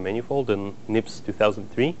charting a manifold in NIPS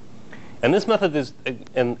 2003. And this method is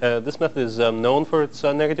known for its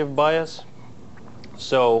negative bias.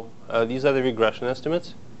 So these are the regression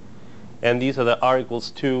estimates, and these are the R equals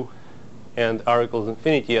 2 and R equals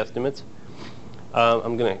infinity estimates.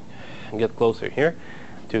 I'm going to get closer here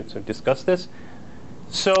to discuss this.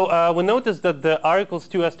 So we notice that the R equals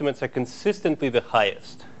 2 estimates are consistently the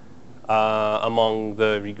highest among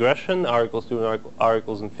the regression, R equals 2 and R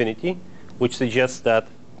equals infinity, which suggests that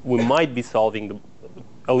we might be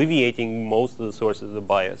alleviating most of the sources of the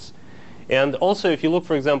bias. And also, if you look,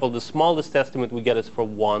 for example, the smallest estimate we get is for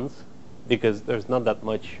ones, because there's not that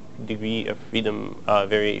much degree of freedom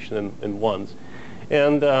variation in ones.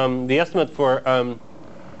 And the estimate for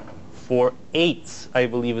eighths, I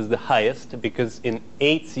believe, is the highest, because in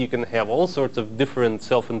eighths you can have all sorts of different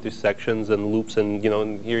self-intersections and loops, and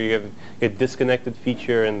and here you have a disconnected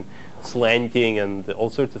feature and slanting and all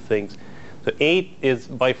sorts of things. So 8 is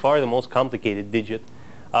by far the most complicated digit.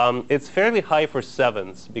 It's fairly high for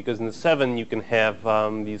sevens, because in the 7 you can have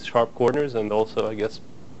these sharp corners, and also, I guess,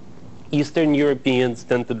 Eastern Europeans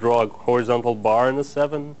tend to draw a horizontal bar in a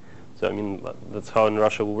 7. So I mean, that's how in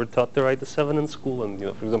Russia we were taught to write a 7 in school. And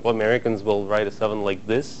for example, Americans will write a 7 like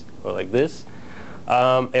this or like this.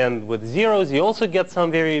 And with zeros, you also get some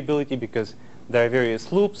variability, because there are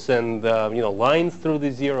various loops and lines through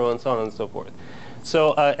the 0 and so on and so forth.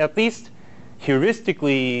 So at least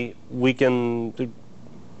heuristically, we can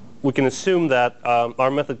assume that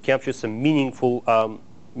our method captures some meaningful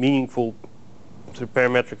sort of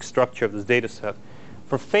parametric structure of this data set.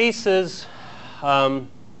 For faces,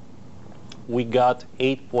 we got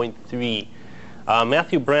 8.3.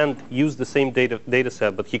 Matthew Brand used the same data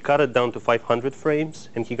set, but he cut it down to 500 frames,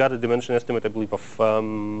 and he got a dimension estimate, I believe, of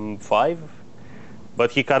 5.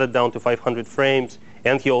 But he cut it down to 500 frames,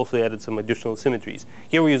 and he also added some additional symmetries.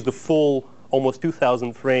 Here we use the full, almost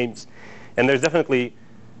 2,000 frames, and there's definitely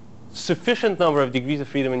sufficient number of degrees of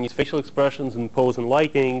freedom in these facial expressions and pose and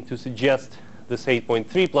lighting to suggest this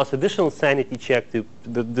 8.3 plus additional sanity check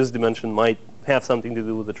that this dimension might have something to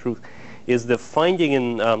do with the truth, is the finding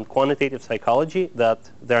in quantitative psychology that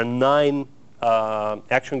there are 9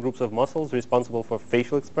 action groups of muscles responsible for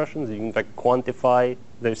facial expressions. You can, in fact, quantify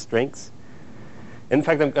their strengths. In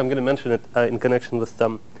fact, I'm going to mention it in connection with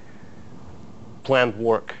planned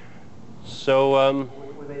work. So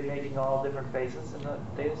were they making all different faces in the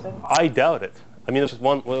data set? I doubt it. I mean, it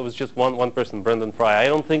was just one person, Brendan Fry. I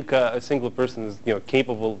don't think a single person is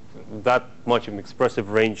capable of that much of an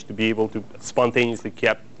expressive range to be able to spontaneously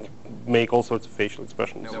make all sorts of facial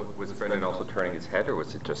expressions. No, was Brendan also turning his head, or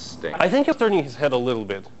was it just staying? I think he was turning his head a little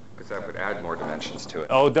bit. Because that would add more dimensions to it.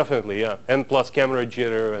 Oh, definitely, yeah. And plus camera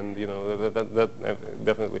jitter, and that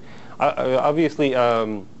definitely. Obviously,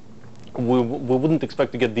 we wouldn't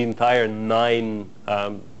expect to get the entire 9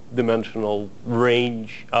 dimensional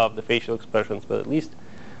range of the facial expressions, but at least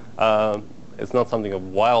it's not something that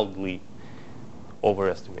wildly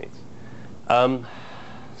overestimates.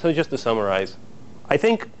 So just to summarize, I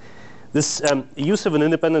think this use of an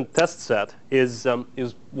independent test set is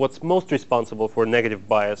what's most responsible for negative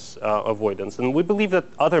bias avoidance. And we believe that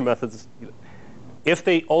other methods, if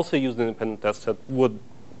they also used an independent test set, would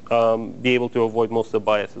be able to avoid most of the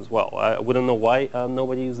bias as well. I wouldn't know why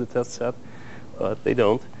nobody used the test set, but they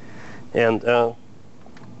don't. And the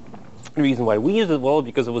reason why we use it, well,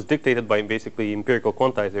 because it was dictated by basically empirical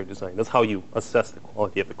quantizer design. That's how you assess the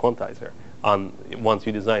quality of the quantizer once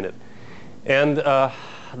you design it. And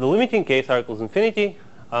the limiting case, R equals infinity,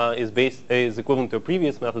 is equivalent to a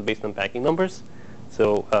previous method based on packing numbers.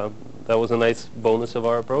 So that was a nice bonus of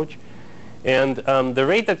our approach. And the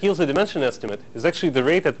rate that yields a dimension estimate is actually the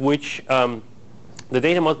rate at which the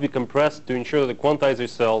data must be compressed to ensure that the quantizer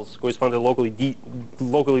cells correspond to locally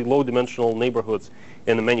low dimensional neighborhoods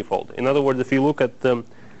in the manifold. In other words, if you look at the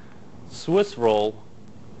Swiss roll,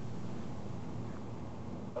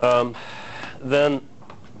 then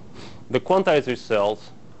the quantizer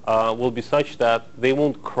cells will be such that they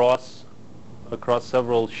won't cross across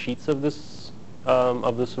several sheets of this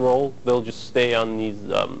roll. They'll just stay on these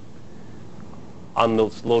on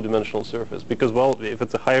this low dimensional surface, because, well, if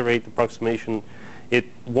it's a high rate approximation, it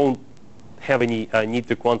won't have any need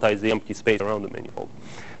to quantize the empty space around the manifold.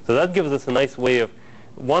 So that gives us a nice way of,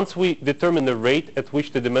 once we determine the rate at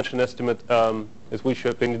which the dimension estimate, at which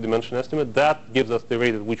we obtain the dimension estimate, that gives us the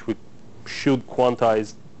rate at which we should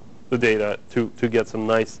quantize the data to get some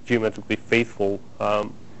nice geometrically faithful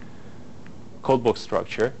codebook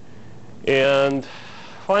structure. And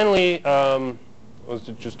finally,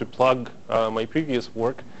 just to plug my previous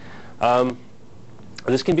work,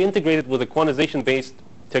 this can be integrated with a quantization-based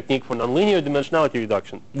technique for nonlinear dimensionality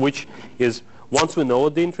reduction, which is once we know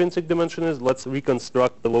what the intrinsic dimension is, let's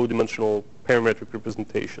reconstruct the low-dimensional parametric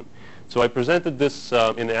representation. So I presented this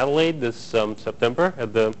in Adelaide this September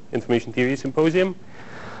at the Information Theory Symposium.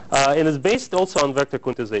 And it's based also on vector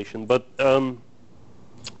quantization. But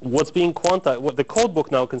what's being quantized, the code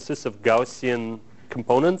book now consists of Gaussian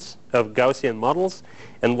components, of Gaussian models.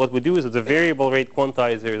 And what we do is it's a variable rate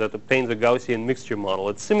quantizer that obtains a Gaussian mixture model.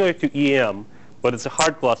 It's similar to EM, but it's a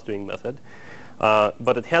hard clustering method.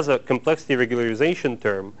 But it has a complexity regularization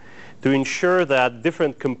term to ensure that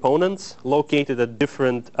different components located at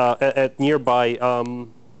different at nearby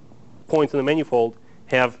points in the manifold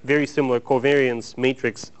have very similar covariance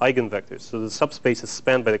matrix eigenvectors. So the subspaces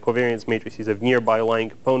spanned by the covariance matrices of nearby lying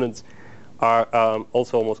components are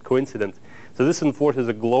also almost coincident. So this enforces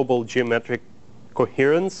a global geometric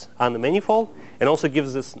coherence on the manifold and also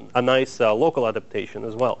gives us a nice local adaptation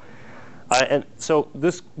as well. And so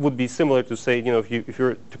this would be similar to say, if you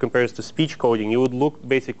were to compare this to speech coding, you would look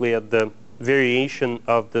basically at the variation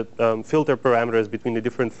of the filter parameters between the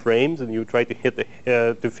different frames, and you try to hit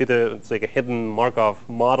to fit it's like a hidden Markov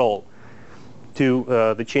model to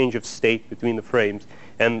the change of state between the frames.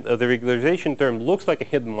 And the regularization term looks like a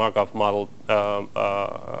hidden Markov model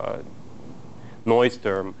noise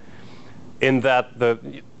term, in that the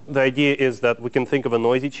idea is that we can think of a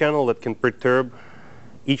noisy channel that can perturb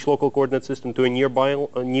each local coordinate system to a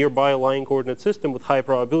nearby lying coordinate system with high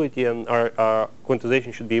probability, and our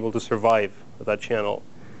quantization should be able to survive that channel.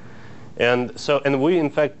 And we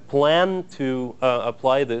in fact plan to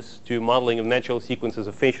apply this to modeling of natural sequences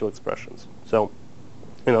of facial expressions. So,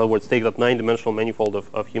 in other words, take that 9-dimensional manifold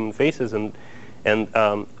of human faces, and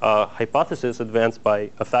a hypothesis advanced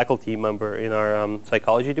by a faculty member in our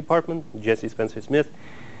psychology department, Jesse Spencer-Smith,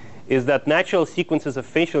 is that natural sequences of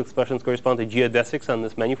facial expressions correspond to geodesics on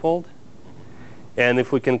this manifold. And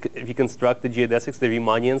if you construct the geodesics, the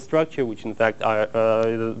Riemannian structure, which in fact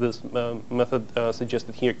this method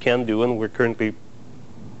suggested here can do, and we're currently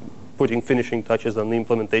putting finishing touches on the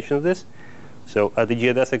implementation of this. So the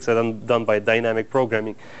geodesics are done by dynamic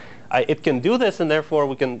programming. It can do this, and therefore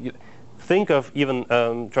we can think of even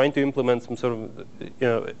trying to implement some sort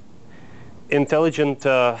of intelligent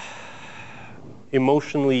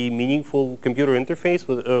emotionally meaningful computer interface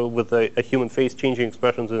with a human face changing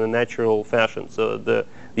expressions in a natural fashion, so the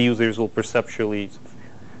users will perceptually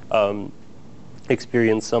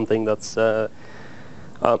experience something that's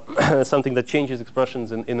something that changes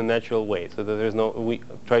expressions in a natural way, so that there's we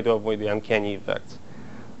try to avoid the uncanny effects.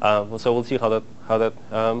 So we'll see how that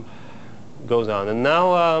goes on. And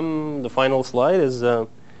now the final slide is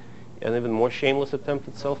an even more shameless attempt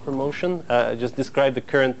at self-promotion. Just describe the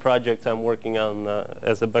current project I'm working on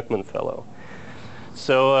as a Beckman Fellow.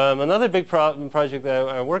 So another big project that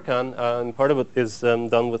I work on, and part of it is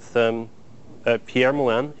done with Pierre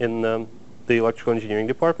Moulin in the electrical engineering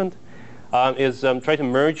department, is try to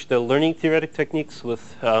merge the learning theoretic techniques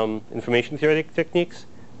with information theoretic techniques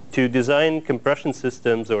to design compression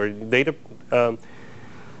systems or data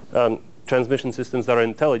transmission systems that are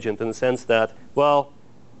intelligent, in the sense that, well,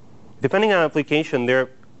 depending on application,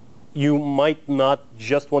 you might not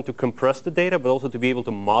just want to compress the data, but also to be able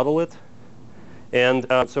to model it. And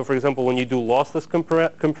so, for example, when you do lossless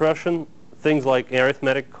compression, things like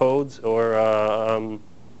arithmetic codes or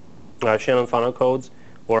Shannon-Fano codes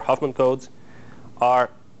or Huffman codes are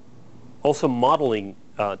also modeling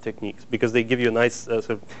techniques, because they give you a nice sort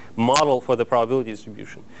of model for the probability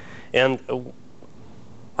distribution. And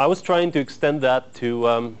I was trying to extend that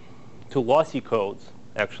to lossy codes,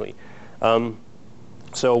 actually.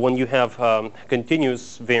 So when you have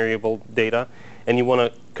continuous variable data and you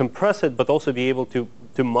want to compress it but also be able to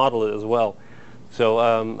model it as well. So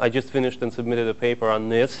I just finished and submitted a paper on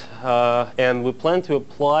this, and we plan to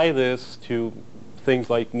apply this to things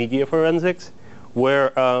like media forensics,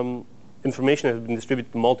 where information has been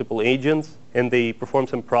distributed to multiple agents and they perform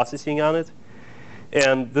some processing on it.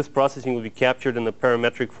 And this processing will be captured in the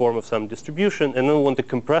parametric form of some distribution, and then we want to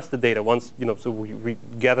compress the data once, so we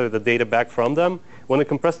gather the data back from them. We want to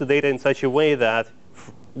compress the data in such a way that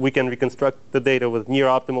we can reconstruct the data with near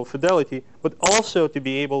optimal fidelity, but also to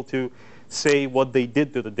be able to say what they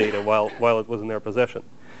did to the data while it was in their possession.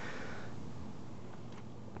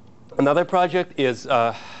 Another project is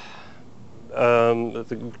a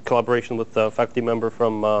collaboration with a faculty member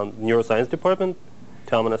from neuroscience department,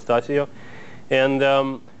 Tom Anastasio. And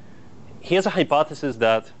he has a hypothesis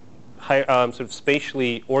that sort of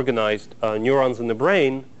spatially organized neurons in the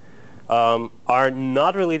brain are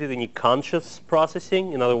not related to any conscious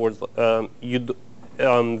processing. In other words,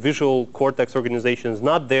 visual cortex organization is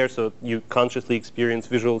not there, so you consciously experience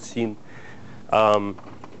visual scene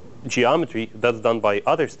geometry. That's done by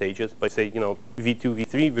other stages, by say, V2,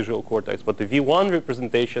 V3 visual cortex. But the V1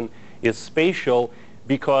 representation is spatial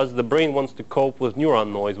because the brain wants to cope with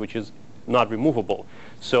neuron noise, which is not removable.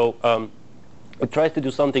 So it tries to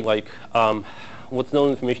do something like what's known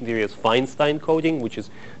in information theory as Feinstein coding, which is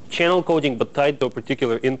channel coding but tied to a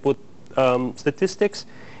particular input statistics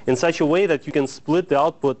in such a way that you can split the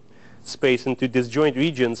output space into disjoint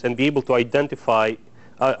regions and be able to identify,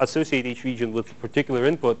 associate each region with a particular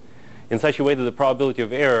input in such a way that the probability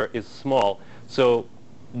of error is small. So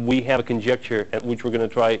we have a conjecture at which we're going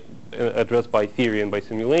to try address by theory and by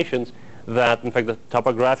simulations that, in fact, the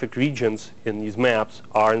topographic regions in these maps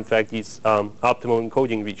are, in fact, these optimal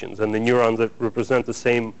encoding regions. And the neurons that represent the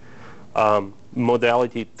same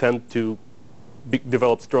modality tend to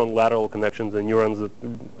develop strong lateral connections, and neurons that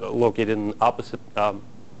are located in oppositely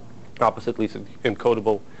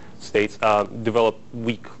encodable states develop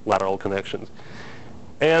weak lateral connections.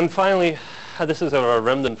 And finally, this is a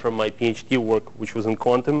remnant from my PhD work, which was in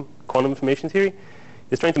quantum information theory.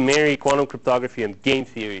 It's trying to marry quantum cryptography and game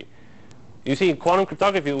theory. You see, in quantum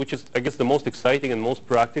cryptography, which is, I guess, the most exciting and most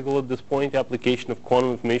practical at this point application of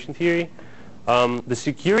quantum information theory, the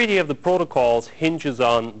security of the protocols hinges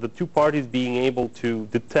on the two parties being able to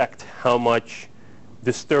detect how much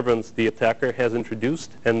disturbance the attacker has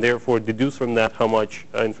introduced, and therefore deduce from that how much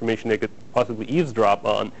information they could possibly eavesdrop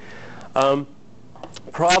on.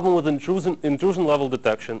 Problem with intrusion level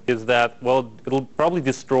detection is that, well, it'll probably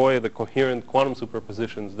destroy the coherent quantum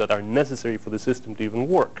superpositions that are necessary for the system to even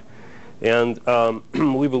work. And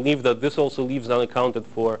we believe that this also leaves unaccounted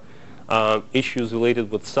for issues related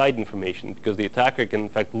with side information, because the attacker can, in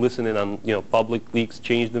fact, listen in on publicly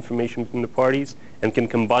exchanged information between the parties and can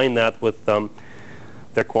combine that with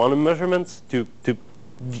their quantum measurements to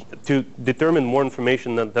determine more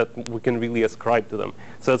information that we can really ascribe to them.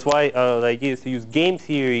 So that's why the idea is to use game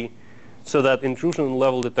theory so that intrusion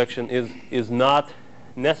level detection is not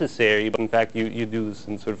necessary, but in fact you do this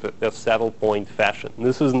in sort of a saddle point fashion. And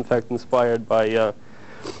this is in fact inspired by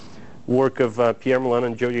work of Pierre Moulin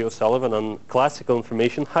and Jody O'Sullivan on classical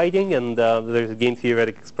information hiding, and there's a game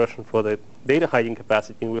theoretic expression for the data hiding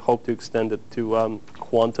capacity, and we hope to extend it to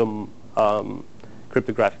quantum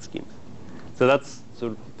cryptographic schemes. So that's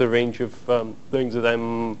sort of the range of things that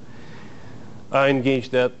I'm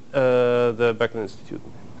engaged at the Beckman Institute.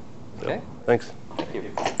 So, okay. Thanks. Thank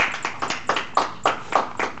you.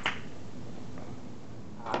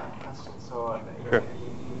 So Sure.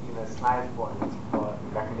 in the slide for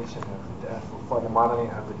recognition of for the modeling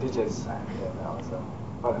of the digits and also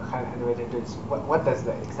for the handwritten digits, what does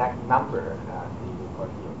the exact number for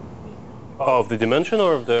you mean? Oh, of the dimension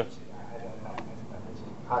or of the?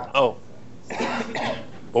 Oh.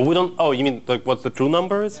 Well, we don't. Oh, you mean like what's the true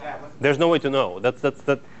number is? There's no way to know. That's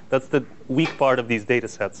the weak part of these data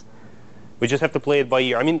sets. We just have to play it by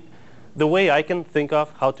ear. I mean, the way I can think of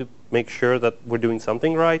how to make sure that we're doing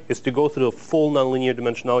something right is to go through a full nonlinear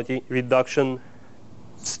dimensionality reduction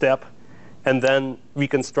step and then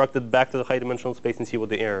reconstruct it back to the high dimensional space and see what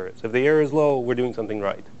the error is. If the error is low, we're doing something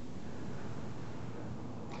right.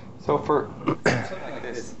 So for something like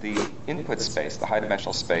this, the input space, the high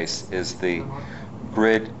dimensional space, is the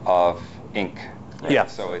grid of ink. Right? Yeah.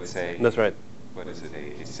 So it's a. That's right. What is it?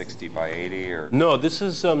 A 60 by 80 or? No, this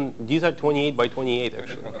is these are 28 by 28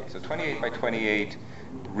 actually. Okay, so 28 by 28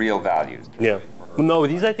 real values. Yeah. No,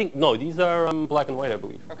 these I think these are black and white, I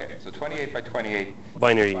believe. Okay, so 28 by 28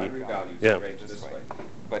 binary values yeah. arranged this way.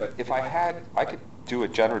 But if I could do a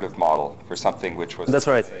generative model for something which was, that's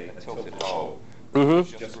right. say, a tilted O,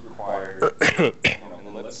 Mm-hmm. just required an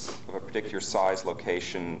ellipse of a particular size,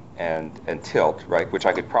 location, and tilt, right? Which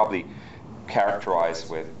I could probably characterize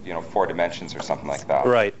with 4 dimensions or something like that.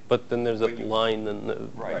 Right, but then there's a line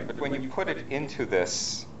and right. But when you put it into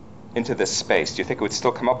this space, do you think it would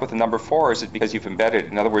still come up with a number 4, or is it because you've embedded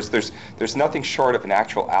it? In other words, there's nothing short of an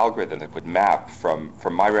actual algorithm that would map from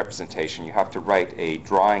my representation. You have to write a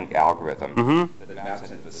drawing algorithm that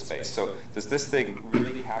maps into the space. So does this thing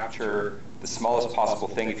really capture the smallest possible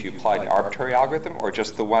thing if you applied an arbitrary algorithm, or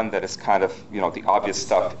just the one that is kind of the obvious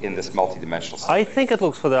stuff in this multidimensional space? I think it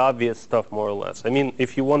looks for the obvious stuff more or less. I mean,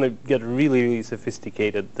 if you want to get really, really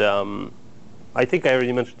sophisticated, I think I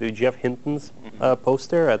already mentioned Jeff Hinton's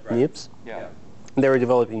poster at NIPS. Yeah. They were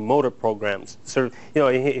developing motor programs. So,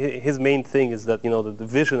 his main thing is that, the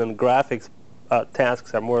vision and graphics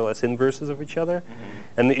tasks are more or less inverses of each other.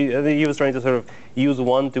 And he was trying to sort of use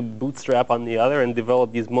one to bootstrap on the other and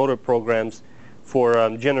develop these motor programs for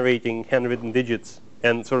generating handwritten digits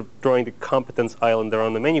and sort of drawing the competence island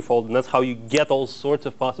around the manifold. And that's how you get all sorts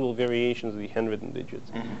of possible variations of the handwritten digits.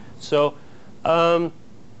 So,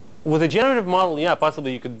 With a generative model, yeah,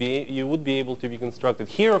 possibly you would be able to reconstruct it.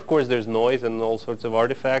 Here, of course, there's noise and all sorts of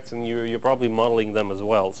artifacts, and you're probably modeling them as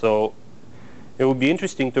well. So it would be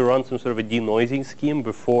interesting to run some sort of a denoising scheme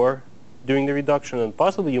before doing the reduction, and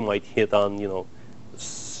possibly you might hit on,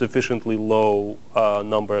 sufficiently low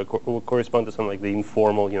number correspond to something like the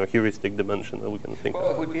informal, heuristic dimension that we can think of.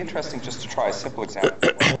 Well, it would be interesting just to try a simple example,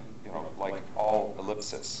 like all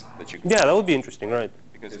ellipses that you can. Yeah, that would be interesting, right?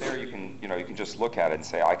 Because there you can just look at it and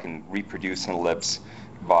say, I can reproduce an ellipse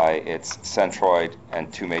by its centroid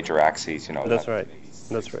and two major axes. That's right.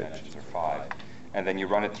 That's right. Or 5. And then you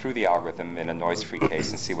run it through the algorithm in a noise-free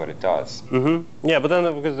case and see what it does. Mm-hmm. Yeah, but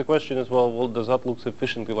then because the question is, well, does that look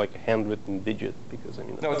sufficiently like a handwritten digit? Because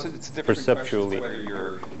no, it's a different perceptually. Question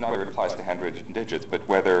whether not whether it applies to handwritten digits, but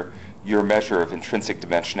whether your measure of intrinsic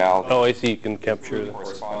dimensionality. Oh, I see. You can capture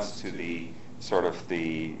corresponds to the sort of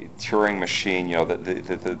the Turing machine.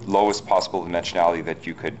 The lowest possible dimensionality that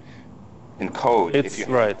you could encode if you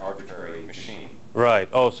had an arbitrary machine. Right.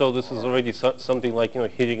 Oh, so this is already something like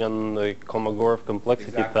hitting on the Kolmogorov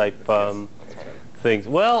complexity type things.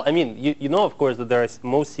 Well, I mean, you know, of course, that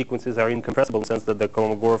most sequences are incompressible in the sense that the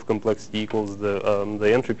Kolmogorov complexity equals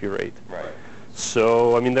the entropy rate. Right.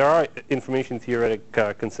 So, I mean, there are information theoretic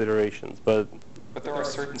considerations, but there are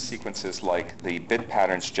certain sequences like the bit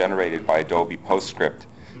patterns generated by Adobe PostScript,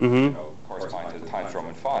 correspond to the Times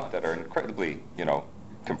Roman font that are incredibly,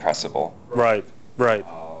 compressible. Right. Right.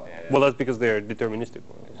 Well, that's because they're deterministic.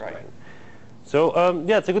 Right. So,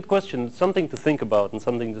 yeah, it's a good question. It's something to think about and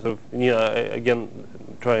something to sort of, again,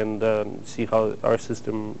 try and see how our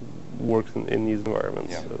system works in these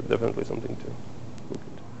environments. Yeah. So definitely something to look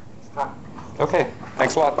into. Okay.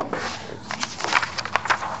 Thanks a lot.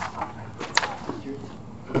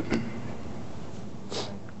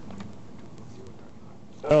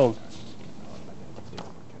 Oh.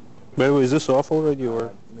 By the way, is this off already,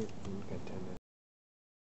 or?